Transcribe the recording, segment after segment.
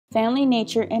Family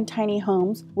nature and tiny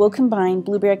homes will combine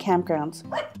Blueberry Campgrounds.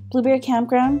 Blueberry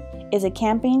Campground is a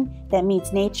camping that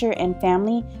meets nature and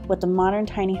family with a modern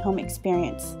tiny home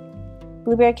experience.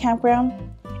 Blueberry Campground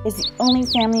is the only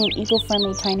family and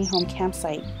eco-friendly tiny home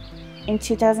campsite. In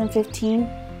 2015,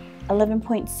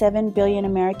 11.7 billion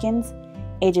Americans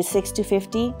ages 6 to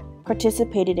 50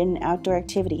 participated in an outdoor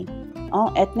activity.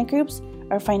 All ethnic groups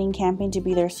are finding camping to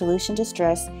be their solution to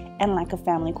stress and lack of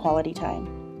family quality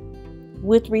time.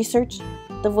 With research,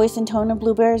 the voice and tone of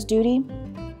Blueberry's duty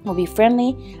will be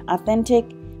friendly, authentic,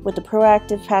 with a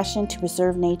proactive passion to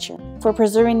preserve nature. For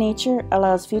preserving nature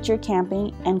allows future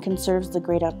camping and conserves the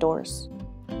great outdoors.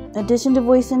 In addition to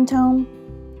voice and tone,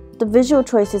 the visual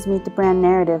choices meet the brand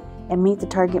narrative and meet the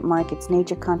target market's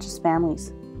nature-conscious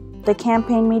families. The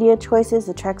campaign media choices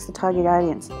attracts the target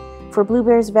audience. For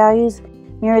Blueberry's values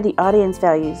mirror the audience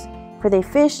values, for they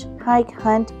fish, hike,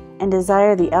 hunt, and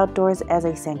desire the outdoors as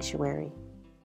a sanctuary.